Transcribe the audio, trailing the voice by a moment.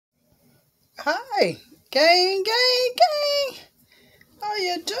Hi, gang. How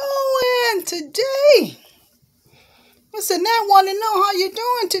you doing today? Listen, I want to know how you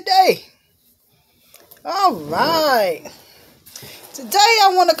doing today. All right. Today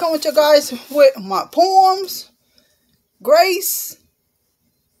I want to come with you guys with my poems, Grace,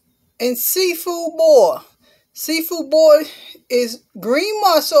 and Seafood Boy. Seafood Boy is green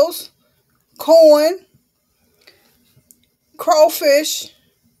mussels, corn, crawfish,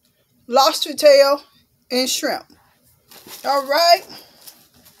 lobster tail, and shrimp. All right.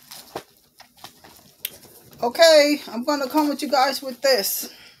 Okay, I'm going to come with you guys with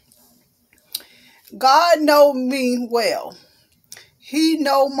this. God know me well. He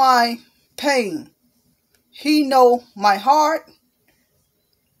know my pain. He know my heart,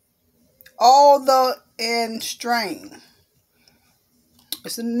 all the and strain.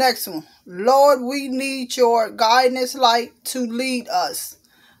 It's the next one. Lord, we need your guidance light to lead us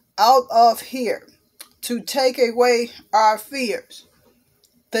out of here, to take away our fears.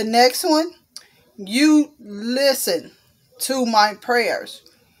 The next one, you listen to my prayers.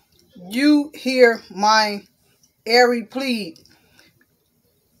 You hear my every plea.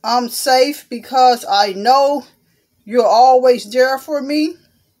 I'm safe because I know you're always there for me.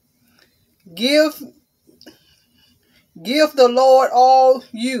 Give the Lord all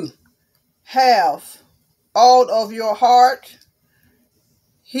you have, all of your heart.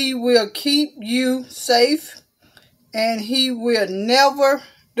 He will keep you safe and he will never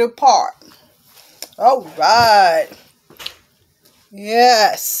depart. All right.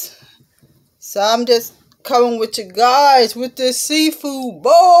 Yes. So I'm just coming with you guys with this Seafood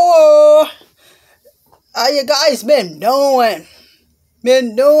Boy. How you guys been doing?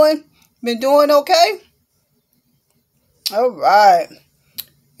 Been doing okay? All right.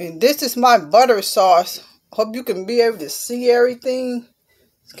 And this is my butter sauce. Hope you can be able to see everything.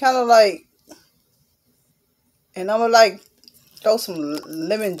 It's kind of like, and I'm gonna like throw some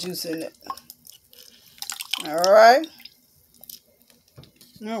lemon juice in it. All right.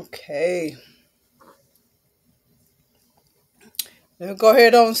 Okay. Let me go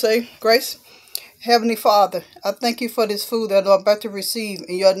ahead and say, Grace. Heavenly Father, I thank you for this food that I'm about to receive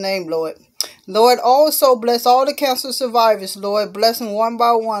in your name, Lord. Lord, also bless all the cancer survivors, Lord. Bless them one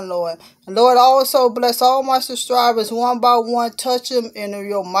by one, Lord. And Lord, also bless all my subscribers one by one. Touch them in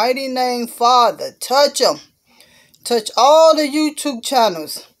your mighty name, Father. Touch them. Touch all the YouTube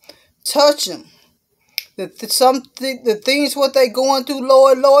channels. Touch them. The things what they going through,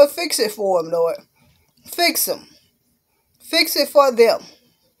 Lord, fix it for them, Lord. Fix them. Fix it for them.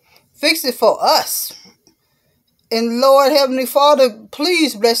 Fix it for us. And Lord, Heavenly Father,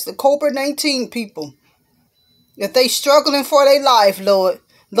 please bless the COVID-19 people. If they struggling for their life, Lord,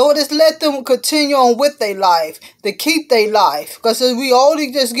 just let them continue on with their life, to keep their life. Because we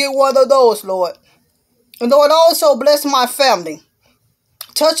only just get one of those, Lord. And Lord, also bless my family.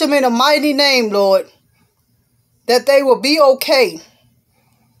 Touch them in a mighty name, Lord, that they will be okay.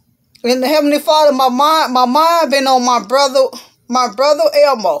 And the Heavenly Father, my mind been on my brother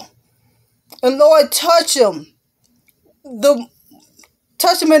Elmo. And Lord, touch him.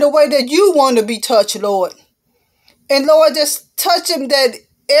 Touch him in the way that you want to be touched, Lord. And Lord, just touch him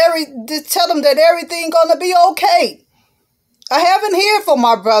just tell him that everything gonna be okay. I haven't heard from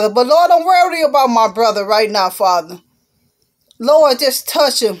my brother, but Lord, I'm worried about my brother right now, Father. Lord, just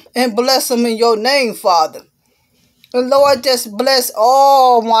touch him and bless him in your name, Father. And Lord, just bless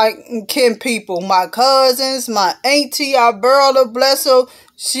all my kin people, my cousins, my auntie, our brother, bless her.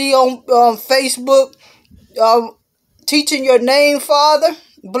 She on Facebook, teaching your name, Father.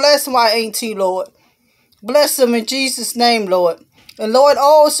 Bless my auntie, Lord. Bless them in Jesus' name, Lord. And Lord,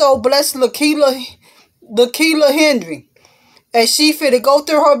 also bless Lakeela Henry. As she finna go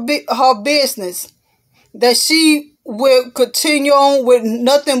through her business. That she will continue on with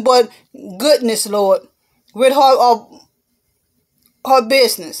nothing but goodness, Lord. With her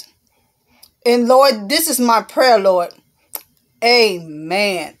business. And Lord, this is my prayer, Lord.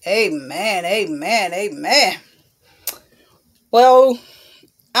 Amen. Amen. Amen. Amen. Well,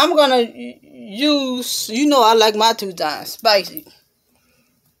 I'm going to use, I like my 2 times spicy.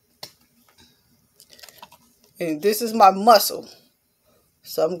 And this is my mussel.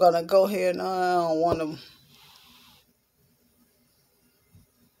 So I'm going to go ahead and I don't want to.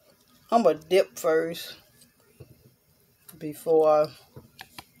 I'm going to dip first before I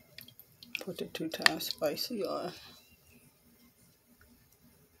put the 2 times spicy on.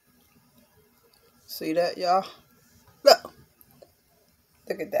 See that, y'all? Look.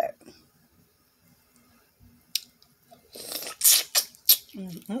 Look at that.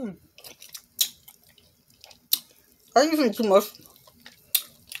 I using too much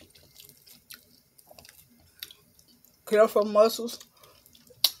careful mussels.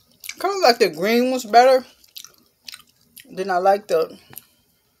 Kind of like the green ones better. Then I like the,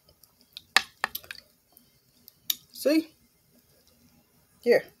 see?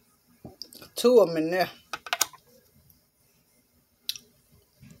 Here. 2 of them in there.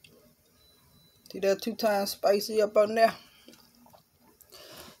 See that 2 times spicy up on there?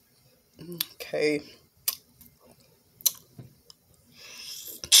 Okay.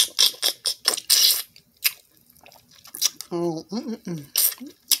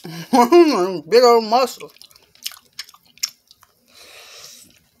 Big old mussel.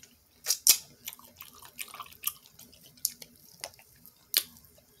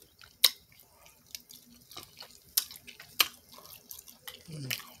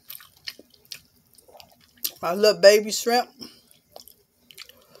 My little baby shrimp.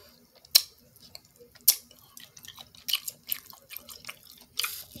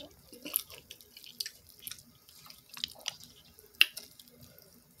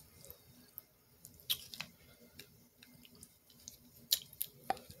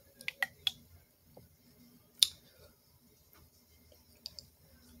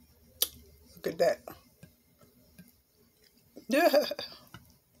 Look at that. Yeah.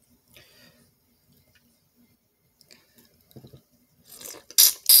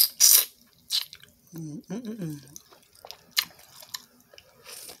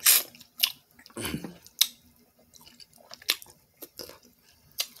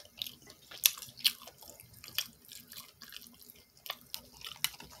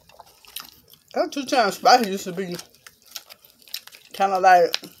 That 2 times spicy used to be kind of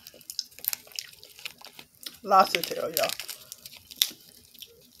like lobster tail, y'all.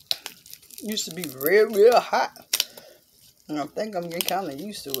 Used to be real hot. And I think I'm getting kind of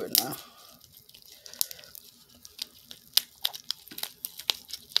used to it now.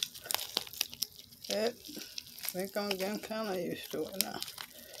 Yep. I think I'm getting kind of used to it now.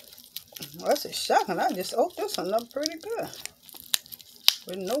 Well, that's a shocking. I just opened this one up pretty good.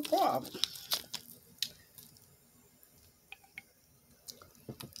 With no problem.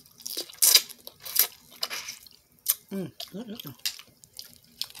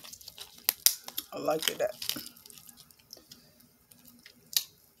 I like it that.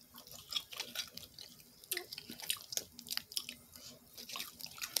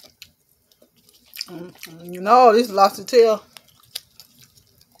 You know, this lobster tail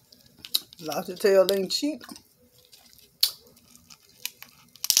ain't cheap.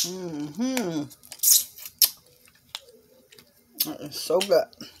 It's so good.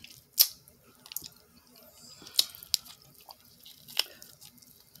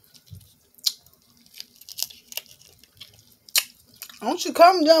 Why don't you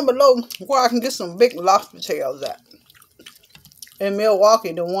comment down below where I can get some big lobster tails at? In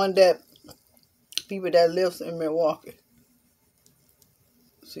Milwaukee, the one that people that lives in Milwaukee.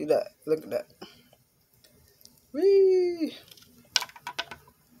 See that? Look at that. Whee!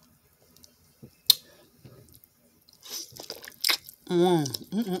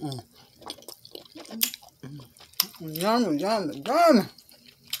 Yummy, yummy, yummy.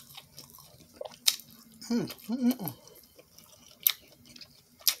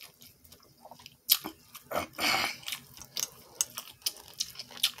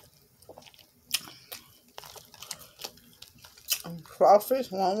 Crawfish,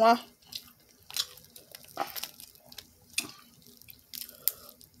 one.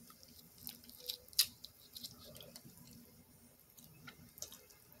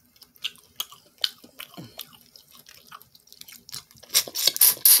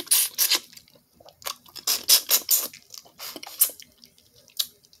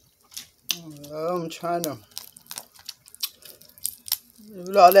 I'm trying to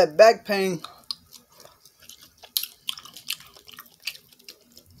with all that back pain.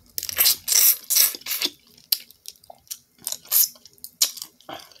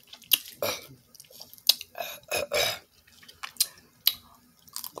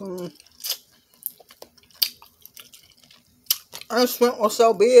 That shrimp was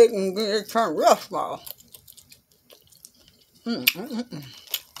so big and it turned real small.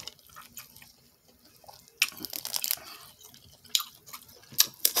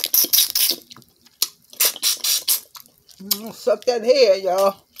 Suck that head,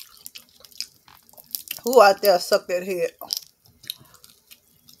 y'all. Who out there suck that head?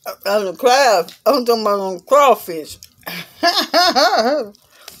 And the crab. I'm talking about on crawfish.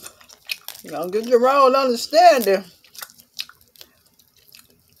 You don't get your wrong understanding.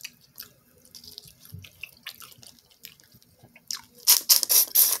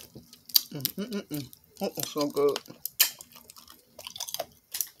 So good.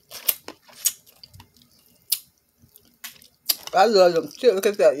 I love them chips. Look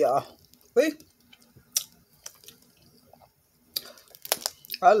at that, y'all. See?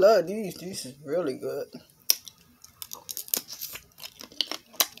 I love these. These is really good.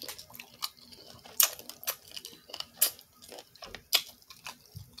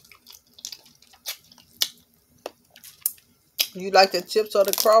 You like the chips or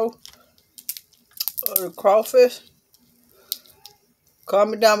the crawfish?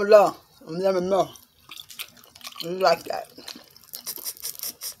 Comment down below and let me know. You like that?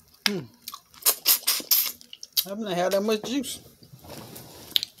 I haven't had that much juice.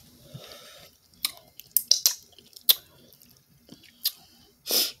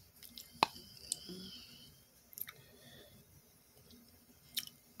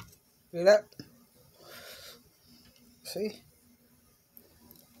 See that? See?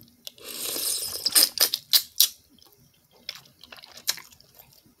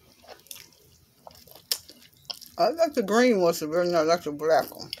 I like the green ones, but I like the black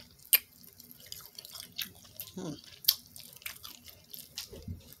one.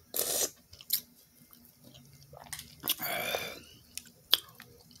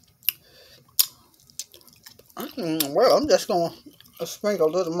 Well, I'm just gonna sprinkle a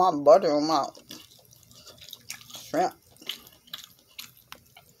little more butter on my shrimp.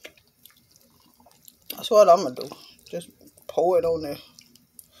 That's what I'm gonna do. Just pour it on there.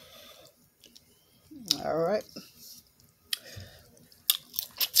 All right.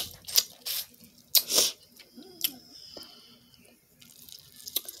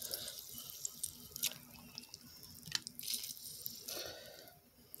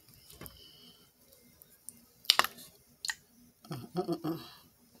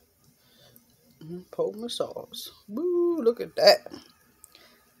 Pour my sauce. Woo, look at that.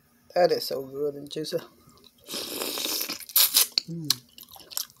 That is so good and juicy.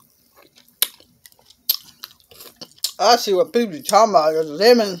 I see what people are talking about. The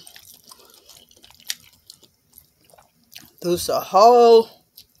lemon. There's a whole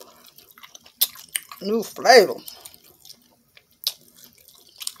new flavor.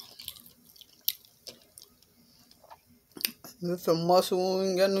 There's some muscle when we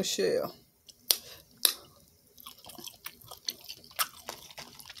ain't got no shell.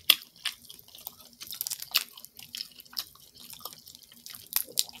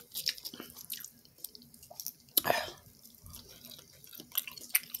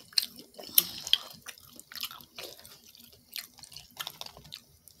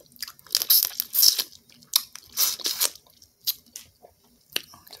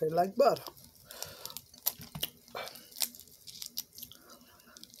 Tastes like butter.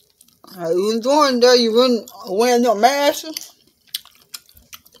 Are you enjoying that? You wearing your mask?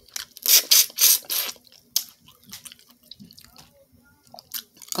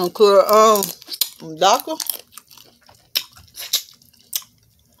 Uncle, doctor?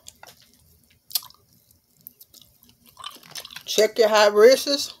 Check your high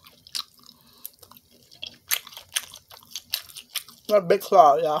risks. What a big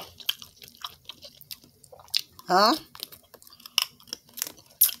cloud, y'all. Huh?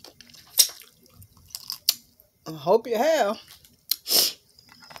 I hope you have.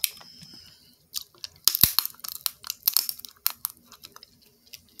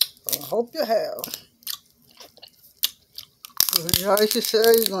 I hope you have. Y'all should say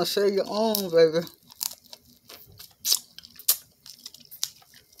you're gonna say your own, baby.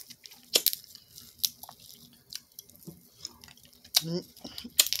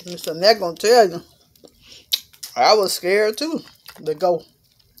 Mr. Neck gonna tell you. I was scared too to go.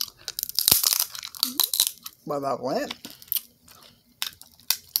 But I went.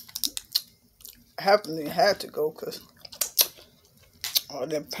 I happened had to go because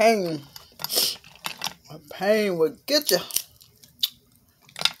that pain would get you.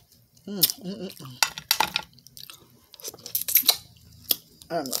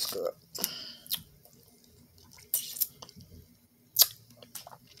 That's good.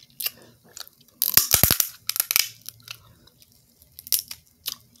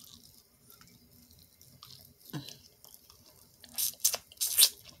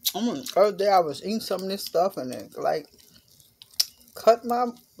 The other day I was eating some of this stuff and it like cut my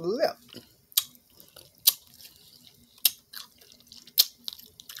lip.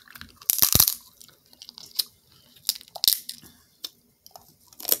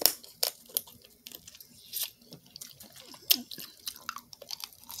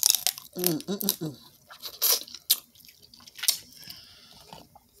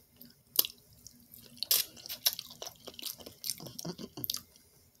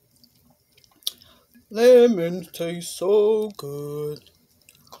 Lemon tastes so good.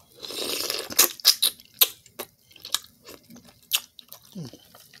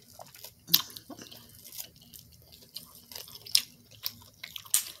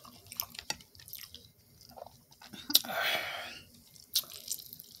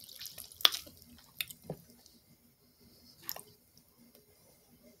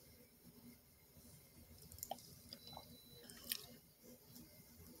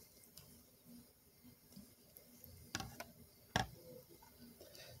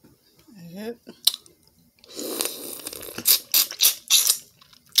 Yeah.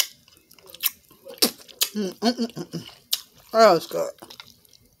 That was good.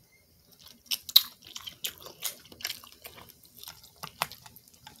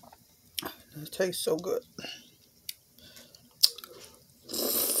 It tastes so good.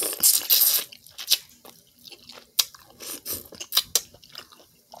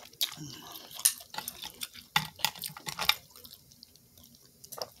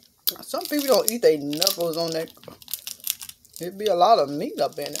 Some people don't eat their knuckles on that. It'd be a lot of meat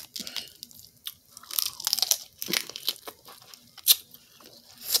up in it.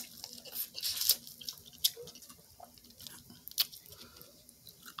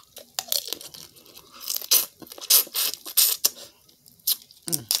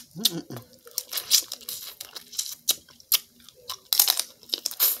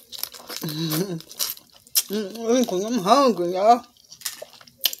 I'm hungry, y'all.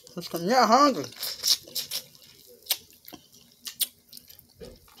 I'm not hungry.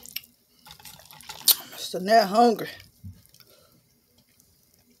 I'm still not hungry.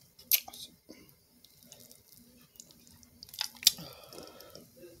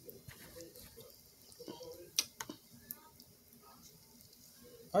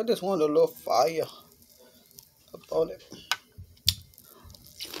 I just want a little fire up on it.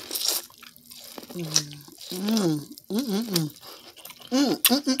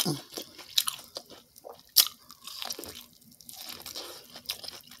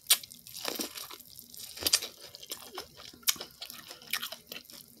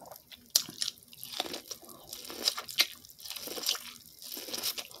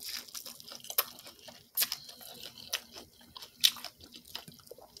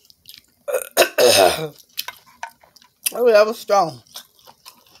 Oh, that was strong.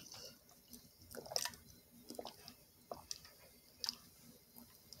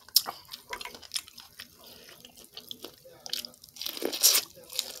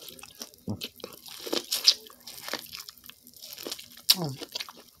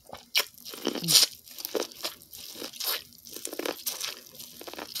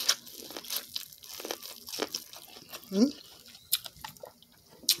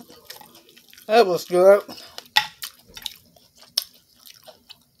 That was good.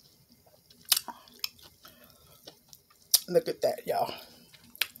 Look at that, y'all.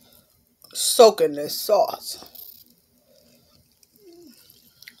 Soaking this sauce.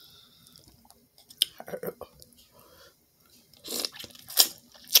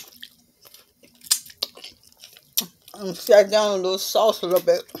 I'm gonna stack down a little sauce a little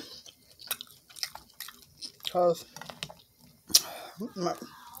bit because my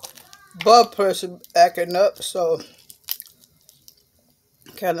blood pressure acting up, so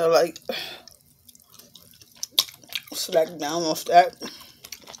kind of like slack down on that.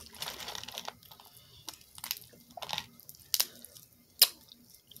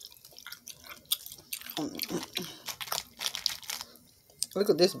 Look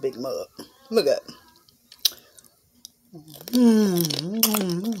at this big mug. Look at it.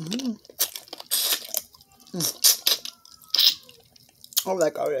 I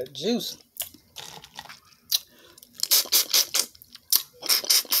like all that juice.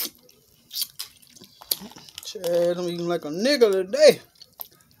 Chad, I'm eating like a nigga today.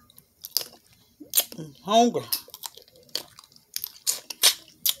 I'm hungry.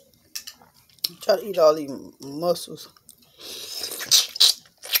 Try to eat all these mussels.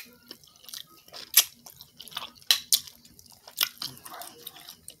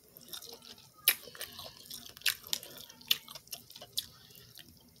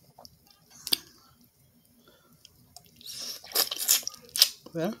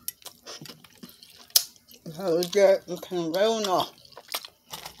 Yeah. How is that? You can roll now.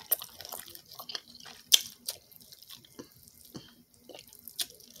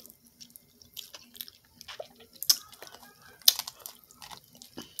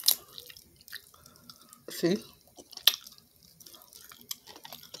 See?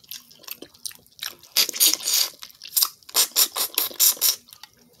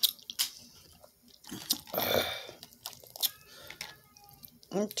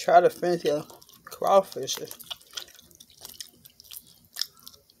 I'm trying to finish the crawfish.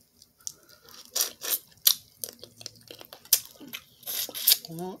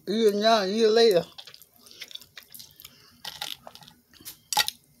 Eat it now, eat it later.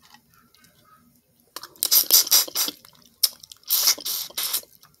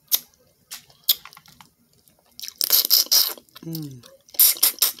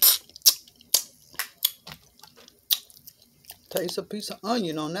 Taste a piece of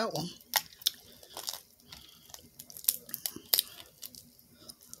onion on that one.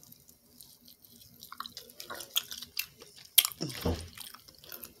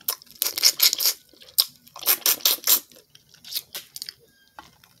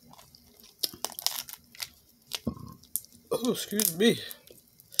 Oh, excuse me.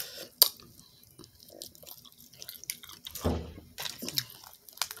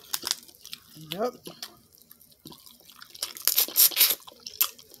 Yep.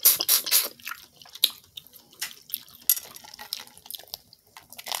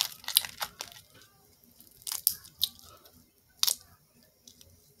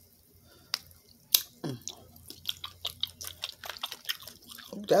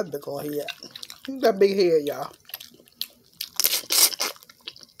 That big old head. That big head, y'all.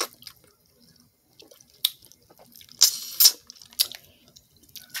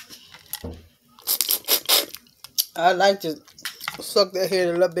 I like to suck that head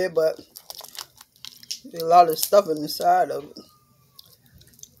a little bit, but there's a lot of stuff inside of it.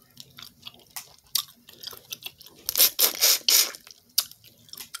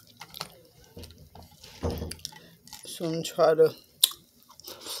 So I'm try to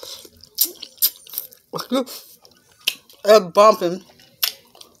that bumping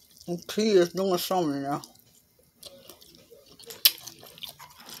and pee is doing something now.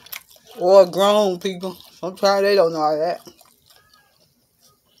 Or grown people. Sometimes they don't know how that.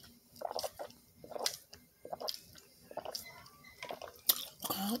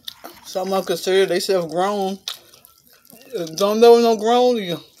 Some of them consider themselves grown. Don't know no grown to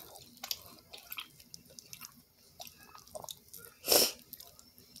you.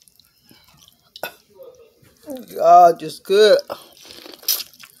 God, just good.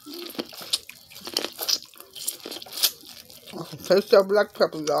 Taste that black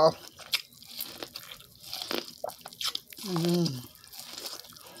pepper, y'all.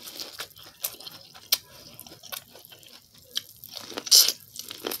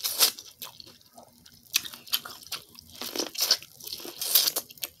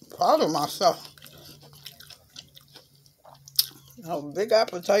 Proud of myself. I have a big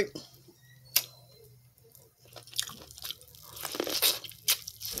appetite.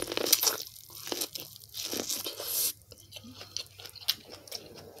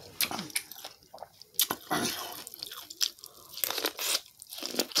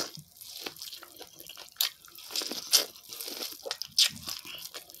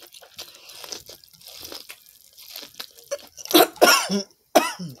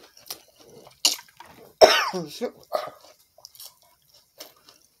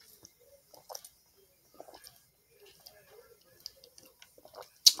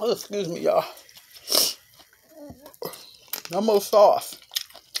 Oh, excuse me, y'all. No more sauce.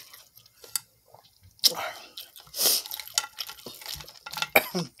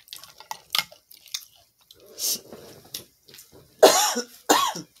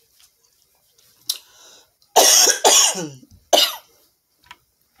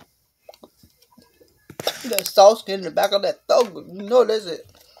 That sauce get in the back of that throat. You know that's it.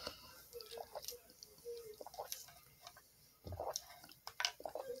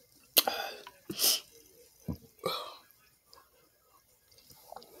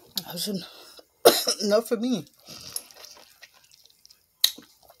 That's enough for me.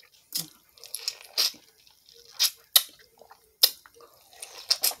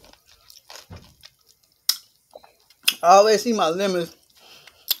 I always see my lemons.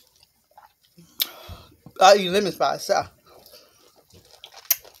 I eat lemons by itself.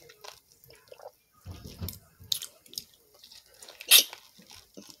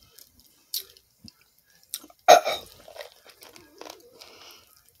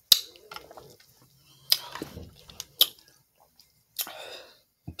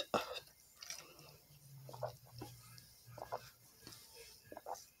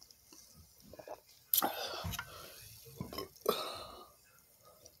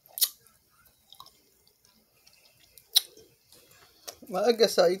 Well, I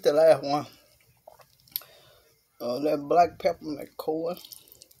guess I'll eat the last one. That black pepper and that corn.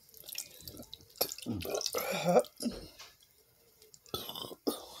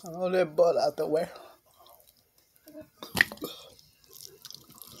 All that butter out the way.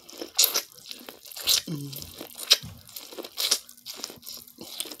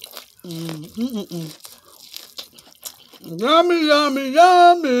 Yummy, yummy,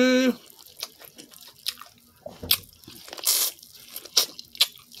 yummy.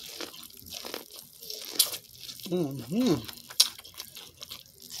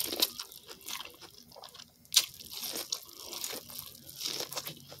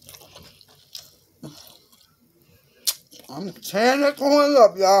 I'm tearing that corn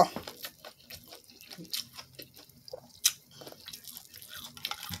up, y'all.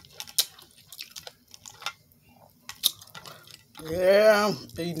 Yeah, I'm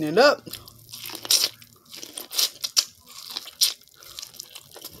eating it up.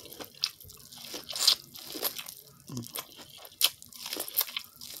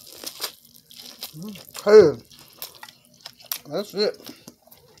 Hey, that's it.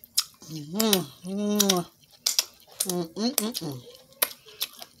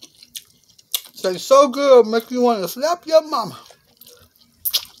 Tastes so good, make you want to slap your mama.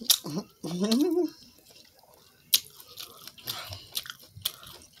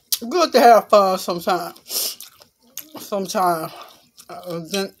 Good to have fun sometimes. Sometimes,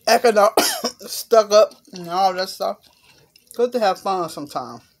 then acting out, stuck up, and all that stuff. Good to have fun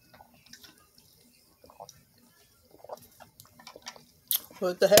sometimes.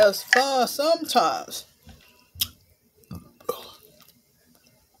 Good to have fun sometimes.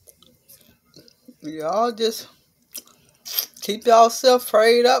 Y'all just keep yourself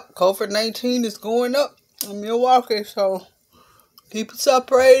prayed up. COVID-19 is going up in Milwaukee, so keep yourself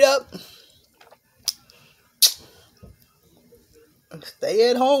prayed up. Stay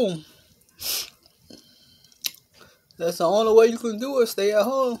at home. That's the only way you can do it. Stay at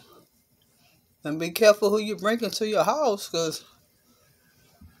home. And be careful who you bring into your house, because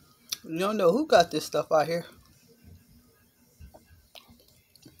you don't know who got this stuff out here.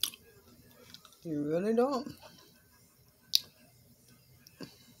 You really don't.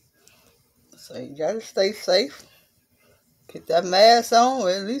 So you gotta stay safe. Keep that mask on, or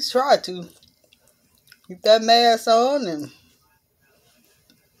at least try to. Keep that mask on and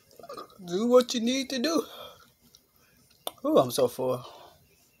do what you need to do. Oh, I'm so full.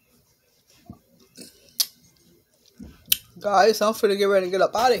 Guys, I'm finna get ready to get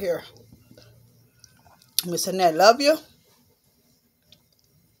up out of here. Miss Annette, love you.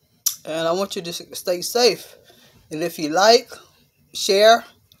 And I want you to stay safe. And if you like, share,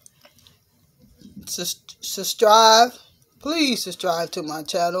 subscribe. Please subscribe to my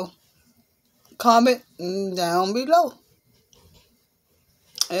channel. Comment down below.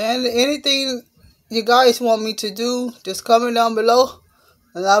 And anything you guys want me to do, just comment down below.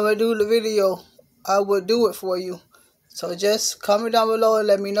 And I will do the video. I will do it for you. So just comment down below and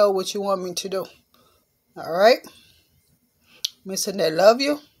let me know what you want me to do. Alright? Miss Annette, love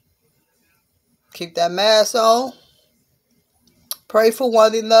you. Keep that mask on. Pray for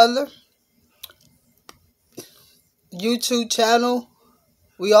one another. YouTube channel.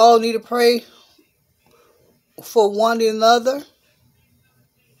 We all need to pray for one another.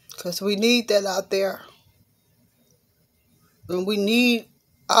 Because we need that out there. And we need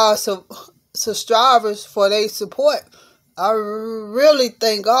our subscribers for their support. I really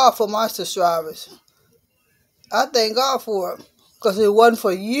thank God for my subscribers. I thank God for it. Because if it wasn't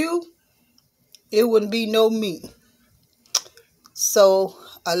for you, it wouldn't be no me. So,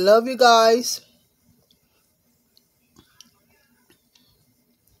 I love you guys.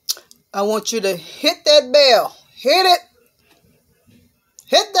 I want you to hit that bell. Hit it.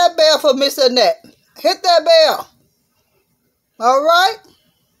 Hit that bell for Miss Annette. Hit that bell. Alright?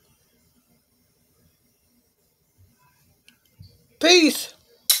 Peace.